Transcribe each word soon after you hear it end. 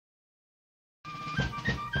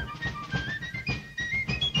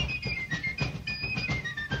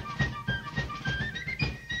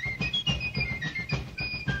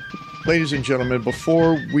Ladies and gentlemen,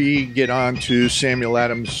 before we get on to Samuel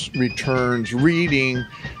Adams Returns reading,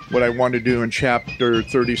 what I want to do in chapter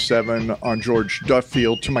 37 on George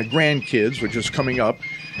Duffield to my grandkids, which is coming up,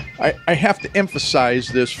 I have to emphasize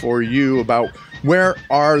this for you about where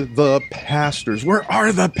are the pastors? Where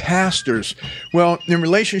are the pastors? Well, in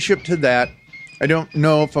relationship to that, I don't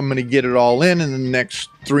know if I'm going to get it all in the next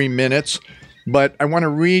 3 minutes, but I want to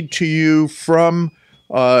read to you from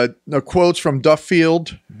the quotes from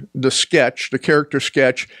Duffield, the character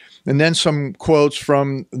sketch, and then some quotes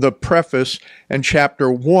from the preface and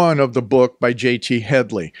chapter 1 of the book by J.T.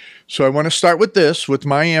 Headley. So I want to start with this, with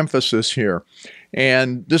my emphasis here.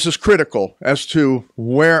 And this is critical as to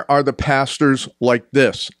where are the pastors like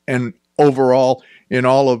this, and overall in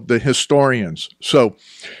all of the historians. So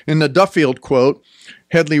in the Duffield quote,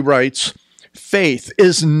 Headley writes, "Faith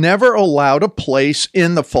is never allowed a place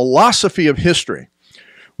in the philosophy of history.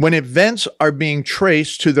 When events are being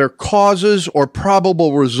traced to their causes or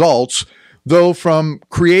probable results, though from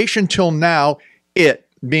creation till now, it,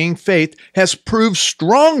 being faith, has proved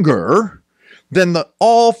stronger than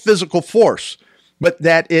all physical force, but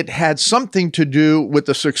that it had something to do with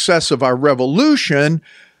the success of our revolution,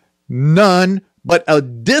 none but a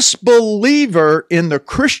disbeliever in the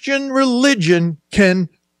Christian religion can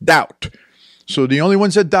doubt." So the only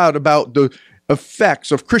ones that doubt about the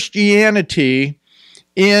effects of Christianity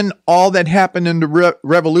in all that happened in the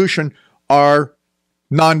revolution are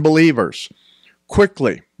non-believers.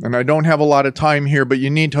 Quickly, and I don't have a lot of time here, but you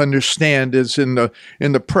need to understand is in the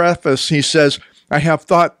preface, he says, "I have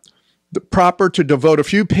thought proper to devote a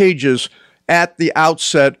few pages at the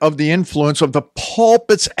outset of the influence of the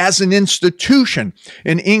pulpits as an institution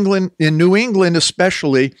in England, in New England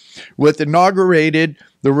especially, with inaugurated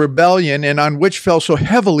the rebellion, and on which fell so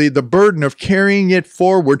heavily the burden of carrying it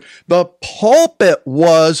forward. The pulpit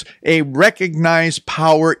was a recognized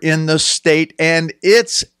power in the state, and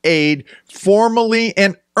its aid formally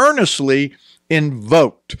and earnestly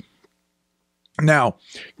invoked." Now,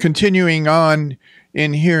 continuing on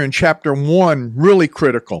in here in chapter 1, really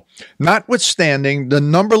critical. "Notwithstanding the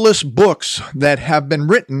numberless books that have been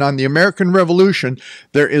written on the American Revolution,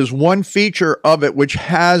 there is one feature of it which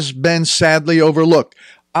has been sadly overlooked.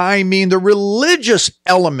 I mean the religious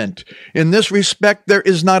element. In this respect, there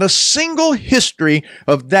is not a single history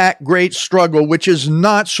of that great struggle which is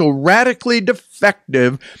not so radically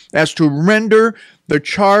defective as to render the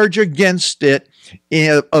charge against it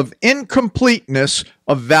of incompleteness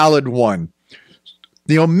a valid one.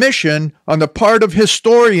 The omission on the part of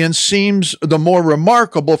historians seems the more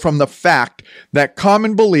remarkable from the fact that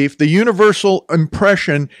common belief, the universal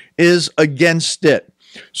impression, is against it."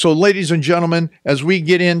 So, ladies and gentlemen, as we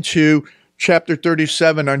get into chapter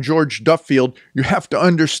 37 on George Duffield, you have to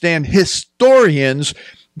understand historians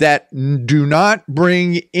that do not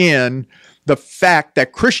bring in the fact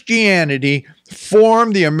that Christianity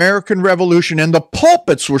formed the American Revolution and the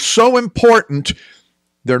pulpits were so important.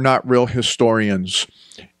 They're not real historians,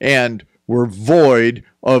 and we're void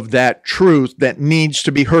of that truth that needs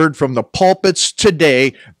to be heard from the pulpits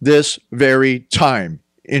today, this very time.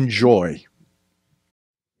 Enjoy.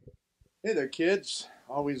 Hey there, kids.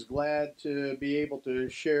 Always glad to be able to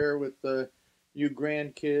share with you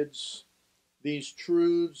grandkids these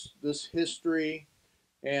truths, this history,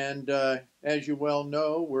 and as you well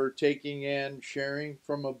know, we're taking and sharing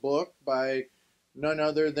from a book by none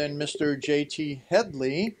other than Mr. J.T.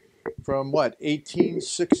 Headley from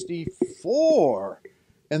 1864.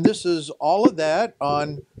 And this is all of that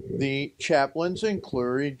on the chaplains and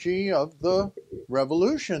clergy of the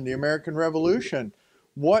Revolution, the American Revolution.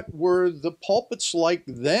 What were the pulpits like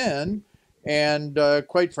then? And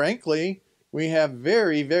quite frankly, we have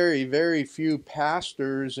very, very, very few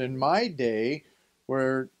pastors in my day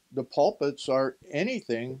where the pulpits are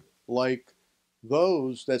anything like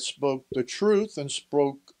those that spoke the truth and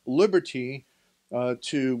spoke liberty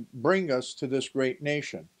to bring us to this great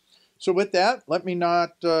nation. So with that, let me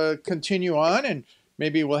not continue on, and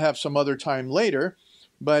maybe we'll have some other time later.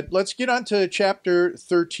 But let's get on to chapter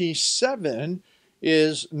 37,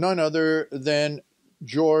 is none other than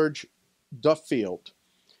George Duffield.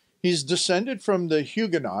 He's descended from the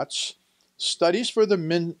Huguenots, studies for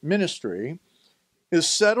the ministry, is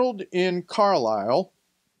settled in Carlisle.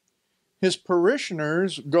 His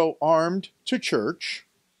parishioners go armed to church.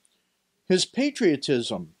 His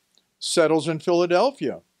patriotism settles in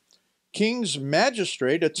Philadelphia. King's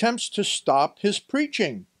magistrate attempts to stop his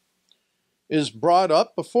preaching. Is brought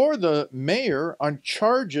up before the mayor on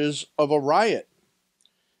charges of a riot.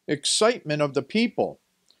 Excitement of the people.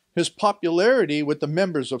 His popularity with the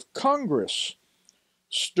members of Congress.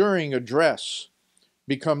 Stirring address.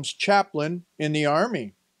 Becomes chaplain in the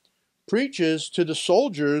army. preaches to the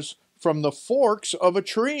soldiers from the forks of a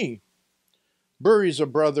tree. Buries a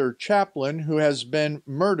brother chaplain who has been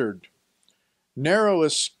murdered. Narrow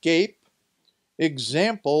escape,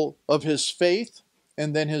 example of his faith,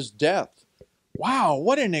 and then his death. Wow,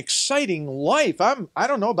 what an exciting life. I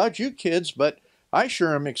don't know about you kids, but I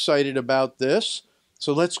sure am excited about this.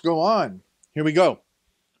 So let's go on. Here we go.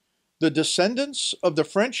 The descendants of the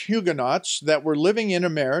French Huguenots that were living in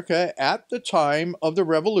America at the time of the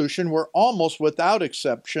Revolution were almost without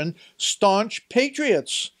exception staunch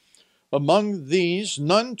patriots. Among these,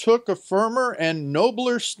 none took a firmer and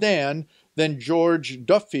nobler stand than George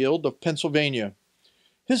Duffield of Pennsylvania.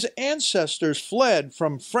 His ancestors fled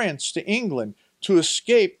from France to England to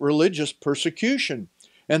escape religious persecution,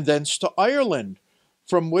 and thence to Ireland,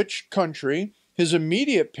 from which country his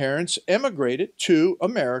immediate parents emigrated to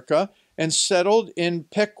America and settled in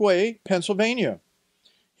Pequea, Pennsylvania.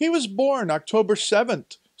 He was born October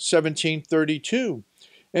 7th, 1732,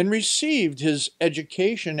 and received his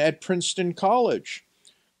education at Princeton College.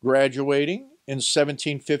 Graduating in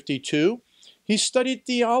 1752, he studied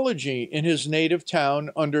theology in his native town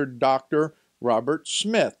under Dr. Robert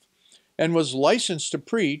Smith, and was licensed to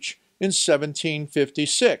preach in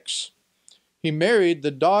 1756. He married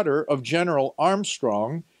the daughter of General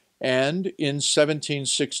Armstrong, and in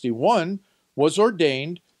 1761 was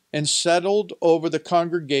ordained and settled over the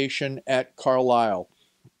congregation at Carlisle.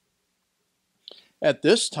 At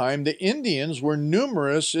this time, the Indians were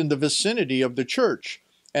numerous in the vicinity of the church,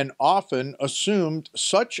 and often assumed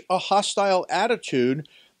such a hostile attitude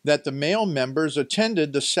that the male members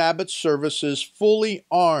attended the Sabbath services fully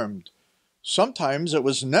armed. Sometimes it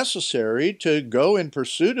was necessary to go in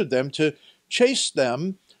pursuit of them to chase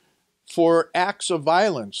them for acts of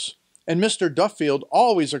violence, and Mr. Duffield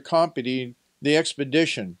always accompanied the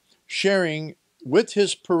expedition, sharing with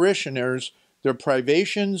his parishioners their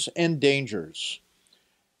privations and dangers.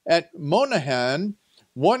 At Monaghan,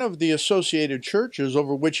 one of the associated churches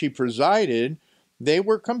over which he presided, they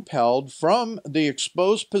were compelled from the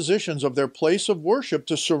exposed positions of their place of worship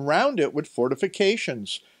to surround it with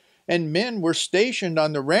fortifications, and men were stationed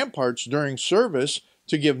on the ramparts during service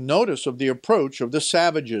to give notice of the approach of the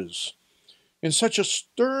savages. In such a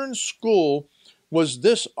stern school was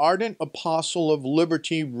this ardent apostle of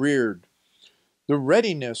liberty reared. The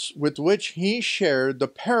readiness with which he shared the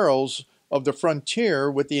perils of the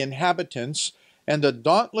frontier with the inhabitants, and the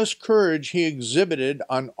dauntless courage he exhibited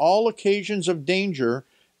on all occasions of danger,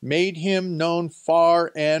 made him known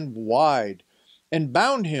far and wide, and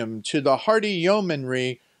bound him to the hardy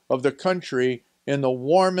yeomanry of the country in the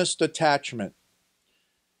warmest attachment.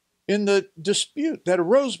 In the dispute that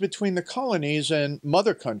arose between the colonies and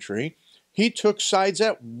mother country, he took sides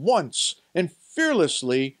at once and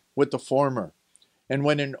fearlessly with the former. And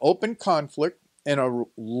when an open conflict and a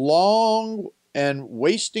long and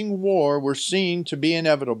wasting war were seen to be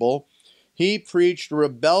inevitable, he preached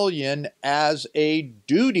rebellion as a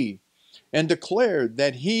duty and declared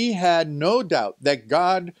that he had no doubt that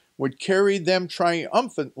God would carry them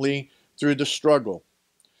triumphantly through the struggle.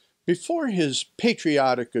 Before his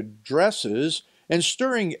patriotic addresses and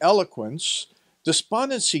stirring eloquence,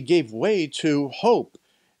 despondency gave way to hope,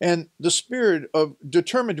 and the spirit of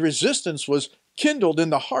determined resistance was kindled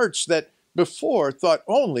in the hearts that before thought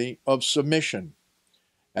only of submission.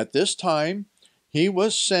 At this time, he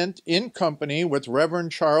was sent in company with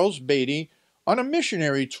Reverend Charles Beatty on a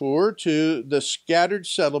missionary tour to the scattered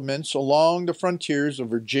settlements along the frontiers of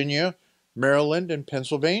Virginia, Maryland, and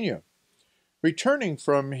Pennsylvania. Returning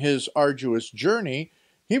from his arduous journey,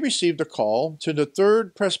 he received a call to the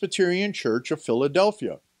Third Presbyterian Church of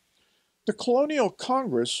Philadelphia. The Colonial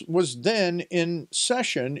Congress was then in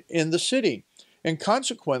session in the city, and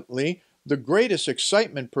consequently the greatest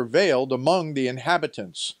excitement prevailed among the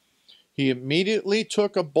inhabitants. He immediately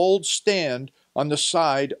took a bold stand on the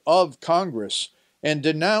side of Congress and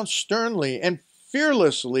denounced sternly and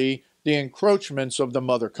fearlessly the encroachments of the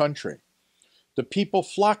mother country. The people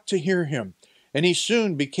flocked to hear him, and he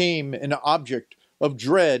soon became an object of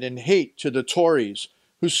dread and hate to the Tories,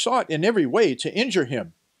 who sought in every way to injure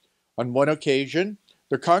him. On one occasion,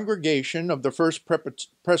 the congregation of the First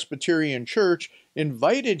Presbyterian Church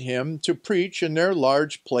invited him to preach in their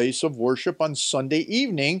large place of worship on Sunday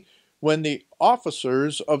evening, when the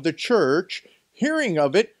officers of the church, hearing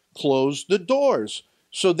of it, closed the doors,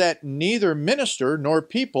 so that neither minister nor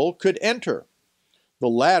people could enter. The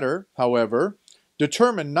latter, however,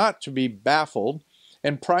 determined not to be baffled,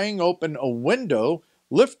 and prying open a window,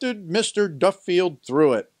 lifted Mr. Duffield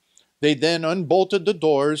through it. They then unbolted the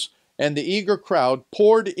doors, and the eager crowd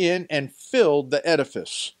poured in and filled the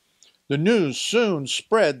edifice. The news soon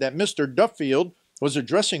spread that Mr. Duffield was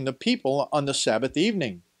addressing the people on the Sabbath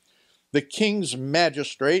evening. The king's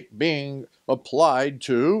magistrate, being applied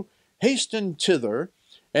to, hastened thither,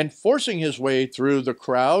 and forcing his way through the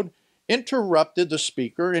crowd, interrupted the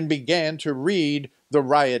speaker and began to read the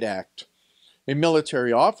riot act. A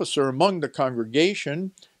military officer among the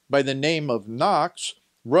congregation, by the name of Knox,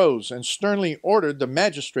 rose and sternly ordered the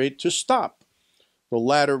magistrate to stop. The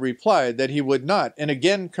latter replied that he would not, and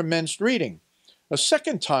again commenced reading. A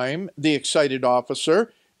second time, the excited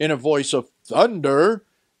officer, in a voice of thunder,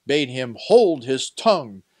 bade him hold his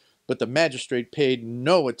tongue, but the magistrate paid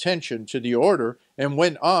no attention to the order and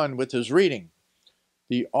went on with his reading.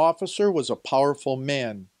 The officer was a powerful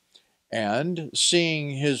man, and,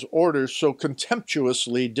 seeing his orders so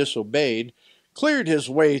contemptuously disobeyed, cleared his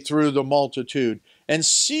way through the multitude, and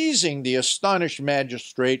seizing the astonished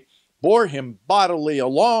magistrate, bore him bodily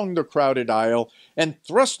along the crowded aisle, and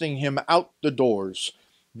thrusting him out the doors,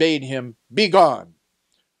 bade him begone.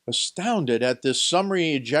 Astounded at this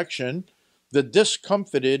summary ejection, the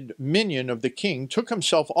discomfited minion of the king took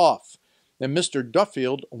himself off, and Mr.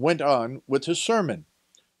 Duffield went on with his sermon.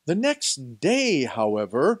 The next day,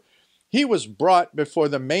 however, he was brought before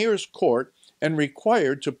the mayor's court and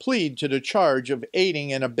required to plead to the charge of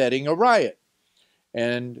aiding and abetting a riot,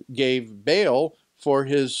 and to give bail for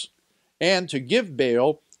his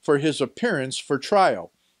appearance for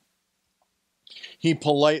trial. He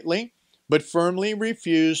politely but firmly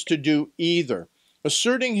refused to do either,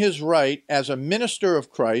 asserting his right as a minister of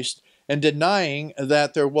Christ and denying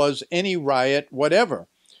that there was any riot whatever,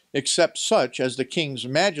 except such as the king's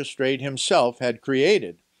magistrate himself had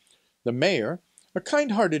created. The mayor, a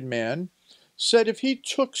kind-hearted man, said if he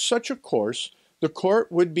took such a course, the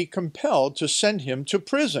court would be compelled to send him to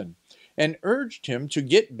prison, and urged him to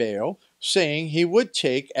get bail, saying he would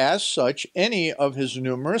take as such any of his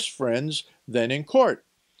numerous friends then in court.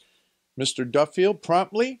 Mr. Duffield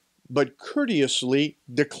promptly but courteously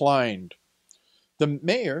declined. The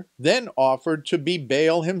mayor then offered to be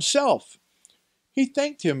bail himself. He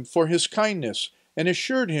thanked him for his kindness and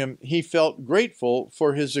assured him he felt grateful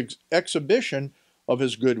for his exhibition of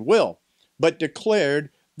his goodwill, but declared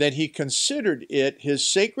that he considered it his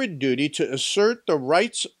sacred duty to assert the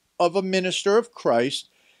rights of a minister of Christ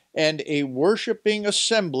and a worshiping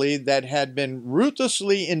assembly that had been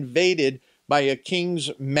ruthlessly invaded by a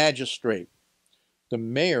king's magistrate. The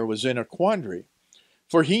mayor was in a quandary,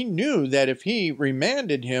 for he knew that if he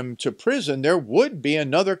remanded him to prison, there would be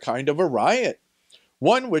another kind of a riot,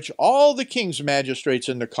 one which all the king's magistrates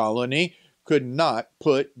in the colony could not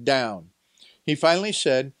put down. He finally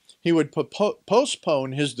said he would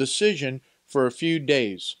postpone his decision for a few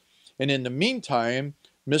days, and in the meantime,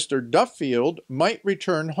 Mr. Duffield might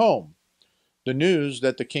return home. The news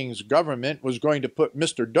that the king's government was going to put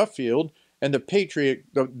Mr. Duffield and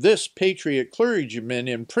this patriot clergyman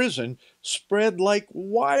in prison spread like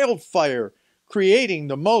wildfire, creating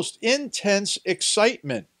the most intense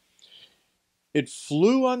excitement. It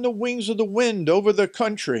flew on the wings of the wind over the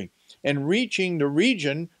country, and reaching the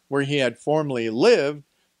region where he had formerly lived,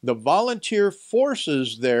 the volunteer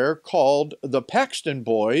forces there, called the Paxton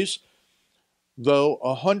Boys, though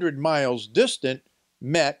 100 miles distant,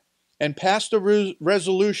 met and passed a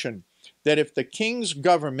resolution that if the king's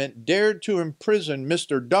government dared to imprison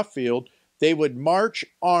Mr. Duffield, they would march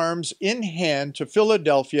arms in hand to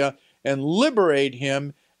Philadelphia and liberate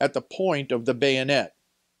him at the point of the bayonet.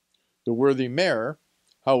 The worthy mayor,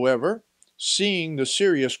 however, seeing the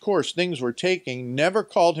serious course things were taking, never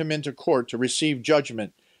called him into court to receive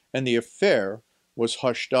judgment, and the affair was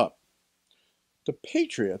hushed up. The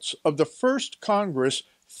patriots of the First Congress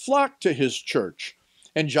flocked to his church,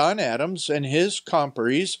 and John Adams and his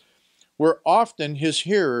compeers were often his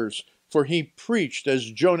hearers, for he preached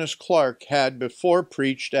as Jonas Clark had before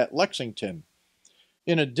preached at Lexington.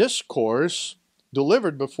 In a discourse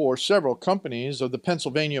delivered before several companies of the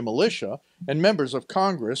Pennsylvania militia and members of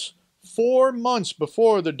Congress 4 months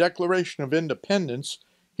before the Declaration of Independence,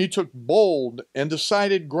 he took bold and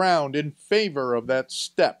decided ground in favor of that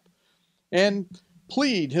step, and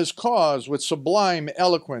plead his cause with sublime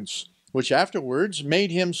eloquence, which afterwards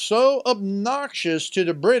made him so obnoxious to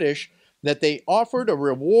the British that they offered a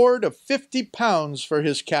reward of £50 for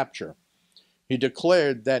his capture. He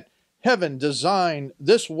declared that heaven designed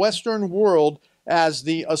this Western world as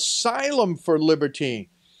the asylum for liberty,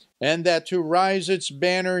 and that to rise its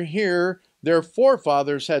banner here, their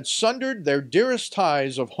forefathers had sundered their dearest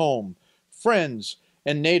ties of home, friends,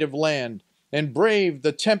 and native land, and braved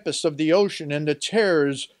the tempests of the ocean and the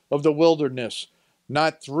terrors of the wilderness,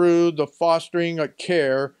 not through the fostering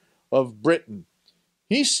care of Britain.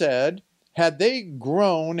 He said, had they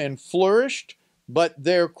grown and flourished, but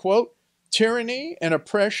their, quote, Tyranny and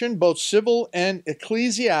oppression, both civil and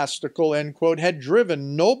ecclesiastical, end quote, had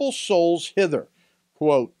driven noble souls hither,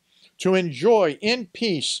 quote, to enjoy in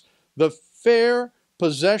peace the fair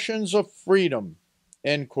possessions of freedom,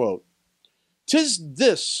 end quote. "'Tis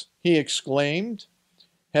this," he exclaimed,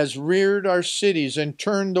 "has reared our cities and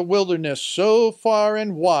turned the wilderness so far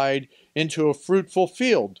and wide into a fruitful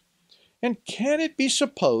field. And can it be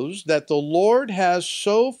supposed that the Lord has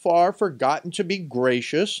so far forgotten to be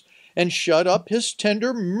gracious and shut up his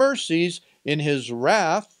tender mercies in his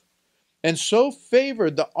wrath, and so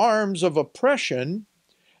favored the arms of oppression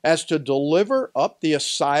as to deliver up the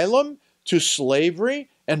asylum to slavery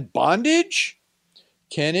and bondage?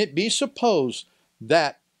 Can it be supposed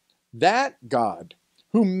that that God,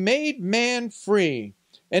 who made man free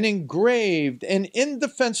and engraved an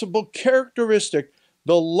indefensible characteristic,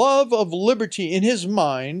 the love of liberty, in his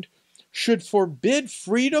mind, should forbid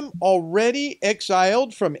freedom already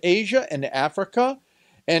exiled from Asia and Africa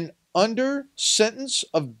and under sentence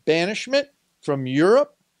of banishment from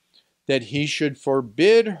Europe, that he should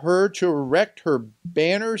forbid her to erect her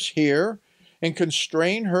banners here and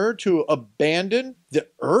constrain her to abandon the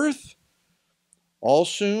earth? All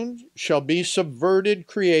soon shall be subverted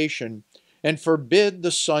creation, and forbid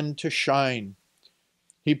the sun to shine.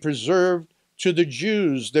 He preserved to the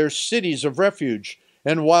Jews their cities of refuge,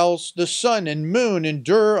 and whilst the sun and moon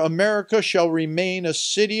endure, America shall remain a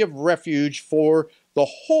city of refuge for the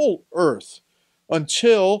whole earth,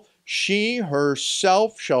 until she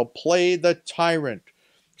herself shall play the tyrant,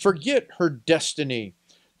 forget her destiny,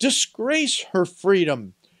 disgrace her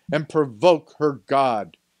freedom, and provoke her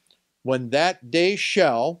God. When that day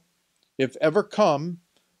shall, if ever come,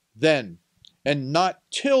 then, and not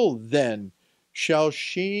till then, shall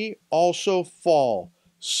she also fall,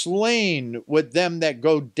 slain with them that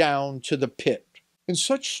go down to the pit." In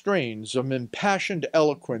such strains of impassioned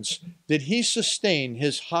eloquence did he sustain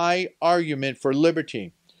his high argument for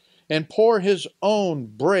liberty, and pour his own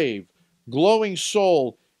brave, glowing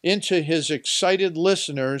soul into his excited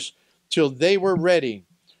listeners till they were ready,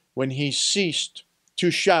 when he ceased to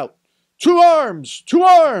shout, "To arms! To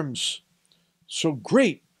arms!" So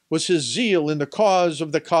great was his zeal in the cause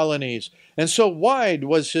of the colonies, and so wide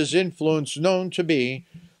was his influence known to be,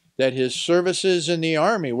 that his services in the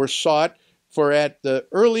army were sought for at the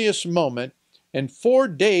earliest moment, and 4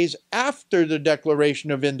 days after the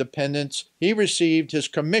Declaration of Independence he received his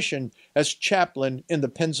commission as chaplain in the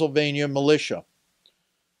Pennsylvania militia.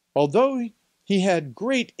 Although he had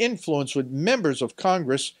great influence with members of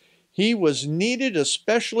Congress, he was needed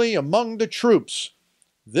especially among the troops.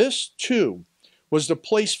 This, too, was the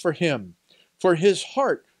place for him, for his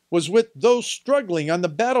heart was with those struggling on the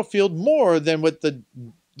battlefield more than with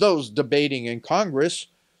those debating in Congress.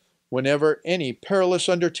 Whenever any perilous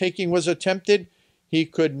undertaking was attempted, he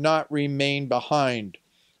could not remain behind.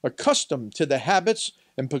 Accustomed to the habits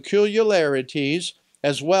and peculiarities,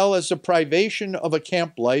 as well as the privation of a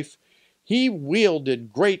camp life, he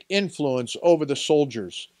wielded great influence over the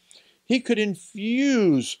soldiers. He could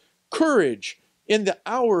infuse courage in the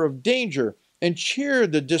hour of danger and cheer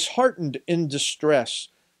the disheartened in distress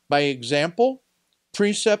by example,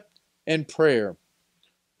 precept, and prayer.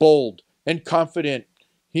 Bold and confident,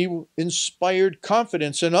 he inspired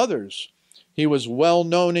confidence in others. He was well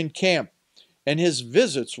known in camp, and his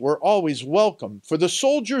visits were always welcome, for the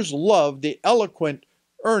soldiers loved the eloquent,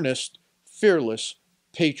 earnest, fearless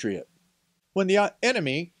patriot. When the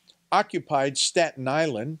enemy occupied Staten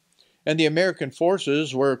Island, and the American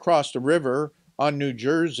forces were across the river on New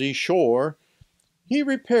Jersey shore, he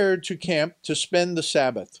repaired to camp to spend the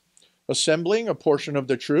Sabbath. Assembling a portion of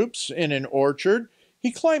the troops in an orchard,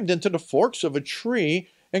 he climbed into the forks of a tree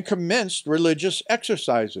and commenced religious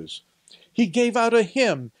exercises. He gave out a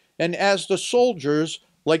hymn, and as the soldiers,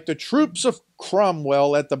 like the troops of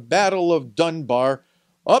Cromwell at the Battle of Dunbar,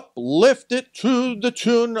 uplift it to the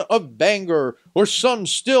tune of Bangor or some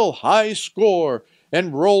still high score,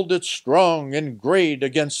 and rolled it strong and great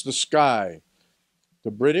against the sky.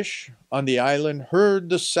 The British on the island heard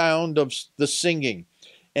the sound of the singing,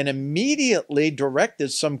 and immediately directed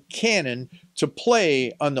some cannon to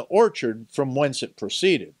play on the orchard from whence it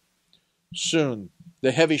proceeded. Soon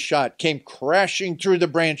the heavy shot came crashing through the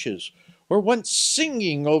branches, or went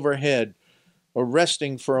singing overhead,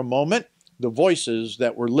 arresting for a moment the voices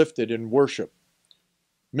that were lifted in worship.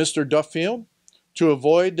 Mr. Duffield, to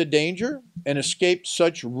avoid the danger and escape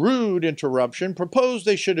such rude interruption, proposed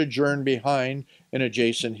they should adjourn behind an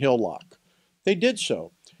adjacent hillock. They did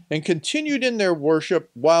so, and continued in their worship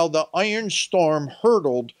while the iron storm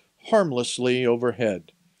hurtled harmlessly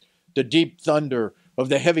overhead. The deep thunder of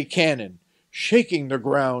the heavy cannon shaking the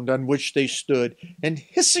ground on which they stood, and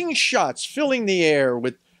hissing shots filling the air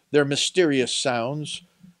with their mysterious sounds,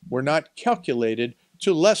 were not calculated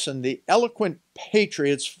to lessen the eloquent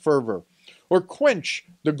patriot's fervor, or quench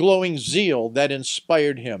the glowing zeal that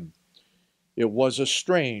inspired him. It was a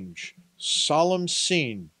strange, solemn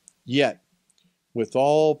scene, yet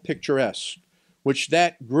withal picturesque, which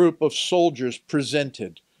that group of soldiers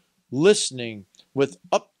presented, listening with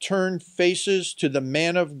upturned faces to the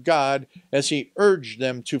man of God as he urged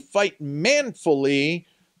them to fight manfully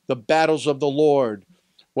the battles of the Lord,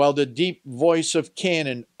 while the deep voice of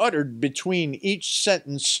cannon uttered between each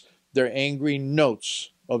sentence their angry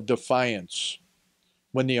notes of defiance.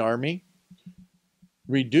 When the army,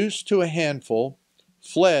 reduced to a handful,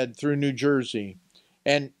 fled through New Jersey,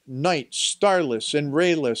 and night, starless and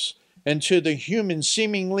rayless, and to the human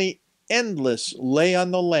seemingly endless, lay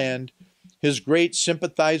on the land, his great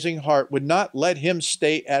sympathizing heart would not let him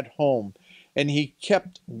stay at home, and he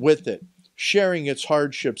kept with it, sharing its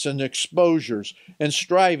hardships and exposures, and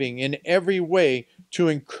striving in every way to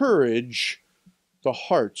encourage the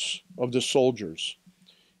hearts of the soldiers.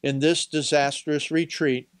 In this disastrous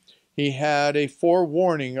retreat, he had a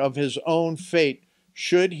forewarning of his own fate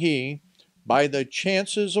should he, by the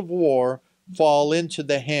chances of war, fall into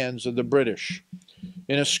the hands of the British.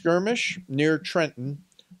 In a skirmish near Trenton,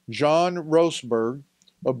 John Roseberg,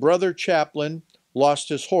 a brother chaplain, lost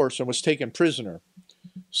his horse and was taken prisoner.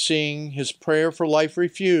 Seeing his prayer for life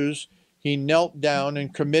refused, he knelt down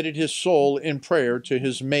and committed his soul in prayer to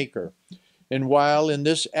his Maker, and while in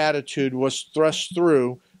this attitude was thrust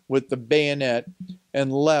through with the bayonet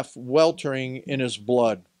and left weltering in his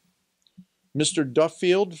blood. Mr.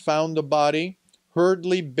 Duffield found the body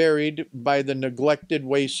hurriedly buried by the neglected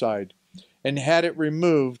wayside, and had it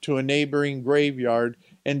removed to a neighboring graveyard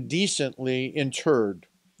and decently interred.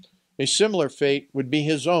 A similar fate would be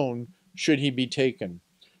his own should he be taken,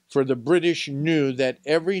 for the British knew that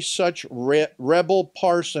every such rebel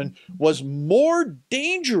parson was more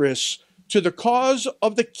dangerous to the cause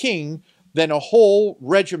of the king than a whole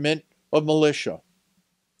regiment of militia.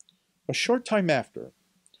 A short time after,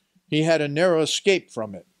 he had a narrow escape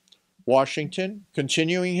from it. Washington,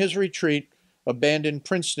 continuing his retreat, abandoned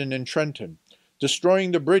Princeton and Trenton,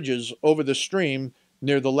 destroying the bridges over the stream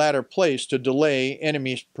near the latter place to delay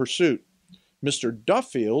enemy pursuit. Mr.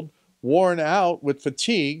 Duffield, worn out with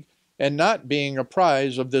fatigue and not being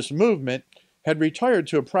apprised of this movement, had retired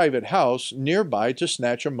to a private house nearby to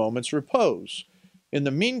snatch a moment's repose. In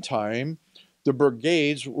the meantime, the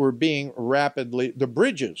bridges were being rapidly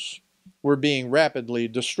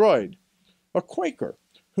destroyed. A Quaker,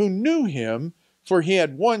 who knew him, for he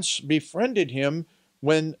had once befriended him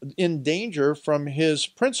when in danger from his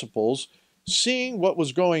principles, seeing what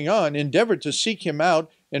was going on, endeavored to seek him out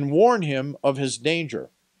and warn him of his danger.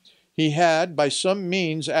 He had by some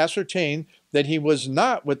means ascertained that he was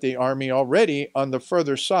not with the army already on the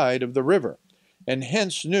further side of the river, and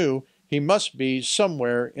hence knew he must be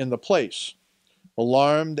somewhere in the place.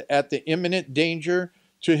 Alarmed at the imminent danger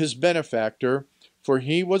to his benefactor, for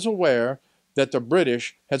he was aware that the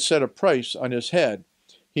British had set a price on his head,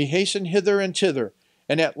 he hastened hither and thither,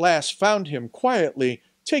 and at last found him quietly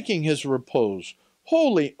taking his repose,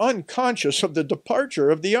 wholly unconscious of the departure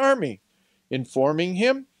of the army. Informing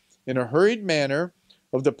him, in a hurried manner,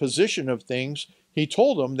 of the position of things, he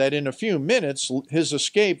told him that in a few minutes his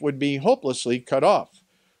escape would be hopelessly cut off.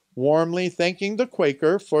 Warmly thanking the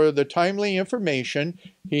Quaker for the timely information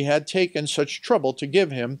he had taken such trouble to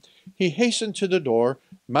give him, he hastened to the door,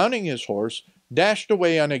 mounting his horse, dashed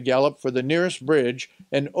away on a gallop for the nearest bridge,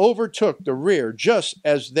 and overtook the rear just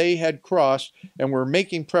as they had crossed and were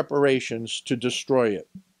making preparations to destroy it.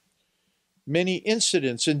 Many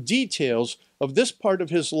incidents and details of this part of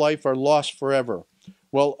his life are lost forever,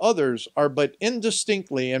 while others are but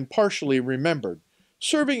indistinctly and partially remembered,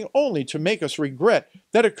 serving only to make us regret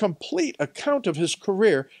that a complete account of his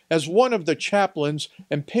career as one of the chaplains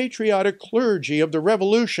and patriotic clergy of the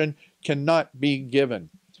Revolution cannot be given.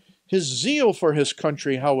 His zeal for his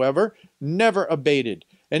country, however, never abated,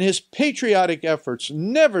 and his patriotic efforts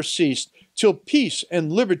never ceased till peace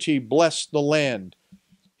and liberty blessed the land.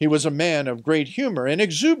 He was a man of great humor and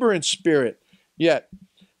exuberant spirit, yet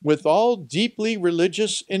withal deeply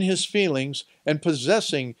religious in his feelings and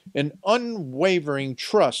possessing an unwavering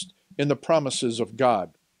trust in the promises of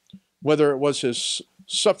God. Whether it was his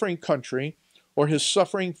suffering country or his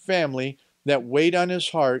suffering family that weighed on his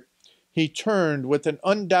heart, he turned with an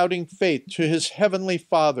undoubting faith to his heavenly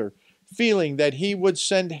Father, feeling that he would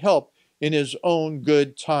send help in his own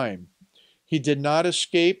good time. He did not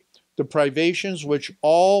escape the privations which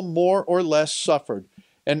all more or less suffered,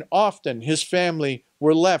 and often his family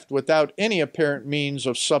were left without any apparent means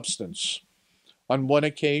of substance. On one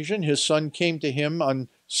occasion, his son came to him on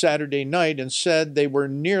Saturday night and said they were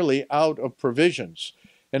nearly out of provisions,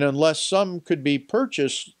 and unless some could be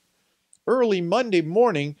purchased early Monday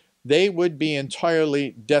morning, they would be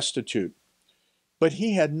entirely destitute. But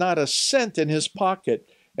he had not a cent in his pocket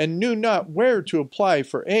and knew not where to apply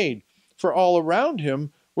for aid, for all around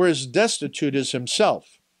him were as destitute as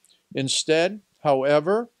himself. Instead,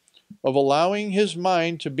 however, of allowing his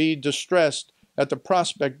mind to be distressed at the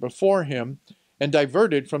prospect before him and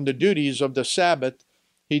diverted from the duties of the Sabbath,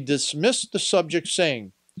 he dismissed the subject,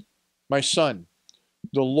 saying, "My son,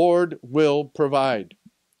 the Lord will provide."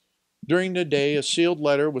 During the day, a sealed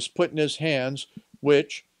letter was put in his hands,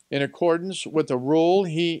 which, in accordance with a rule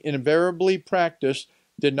he invariably practiced,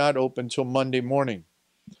 did not open till Monday morning.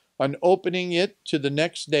 On opening it to the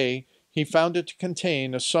next day, he found it to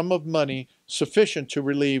contain a sum of money sufficient to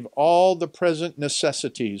relieve all the present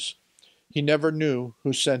necessities. He never knew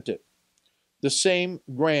who sent it. The same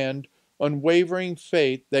grand, unwavering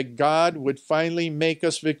faith that God would finally make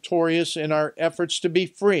us victorious in our efforts to be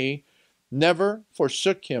free never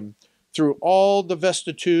forsook him through all the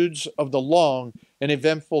vicissitudes of the long and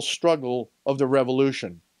eventful struggle of the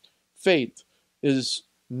Revolution. Faith is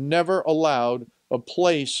never allowed a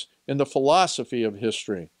place in the philosophy of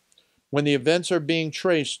history. When the events are being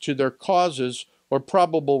traced to their causes or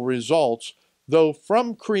probable results, though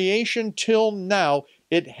from creation till now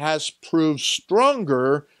it has proved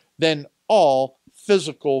stronger than all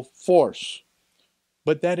physical force.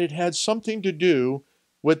 But that it had something to do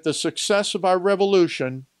with the success of our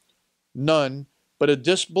revolution, none but a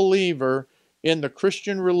disbeliever in the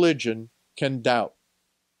Christian religion can doubt.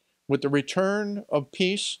 With the return of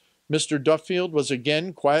peace, Mr. Duffield was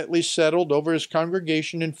again quietly settled over his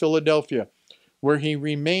congregation in Philadelphia, where he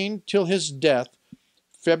remained till his death,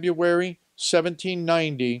 February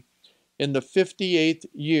 1790, in the 58th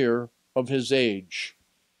year of his age.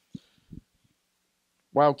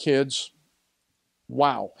 Wow, kids.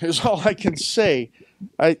 Wow, is all I can say.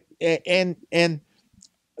 The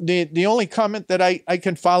only comment that I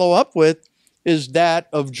can follow up with is that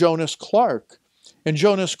of Jonas Clark. And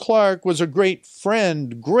Jonas Clark was a great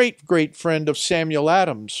friend of Samuel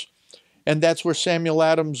Adams. And that's where Samuel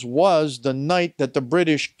Adams was the night that the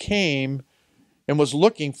British came and was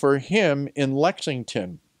looking for him in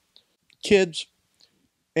Lexington. Kids,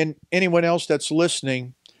 and anyone else that's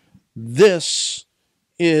listening, this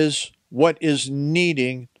is what is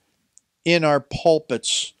needing in our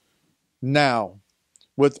pulpits now,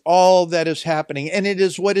 with all that is happening. And it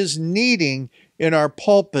is what is needing in our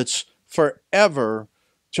pulpits forever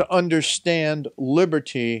to understand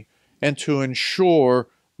liberty and to ensure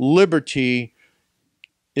liberty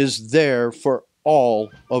is there for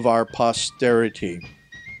all of our posterity.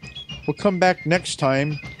 We'll come back next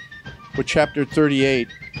time with chapter 38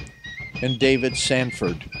 and David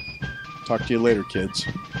Sanford. Talk to you later, kids.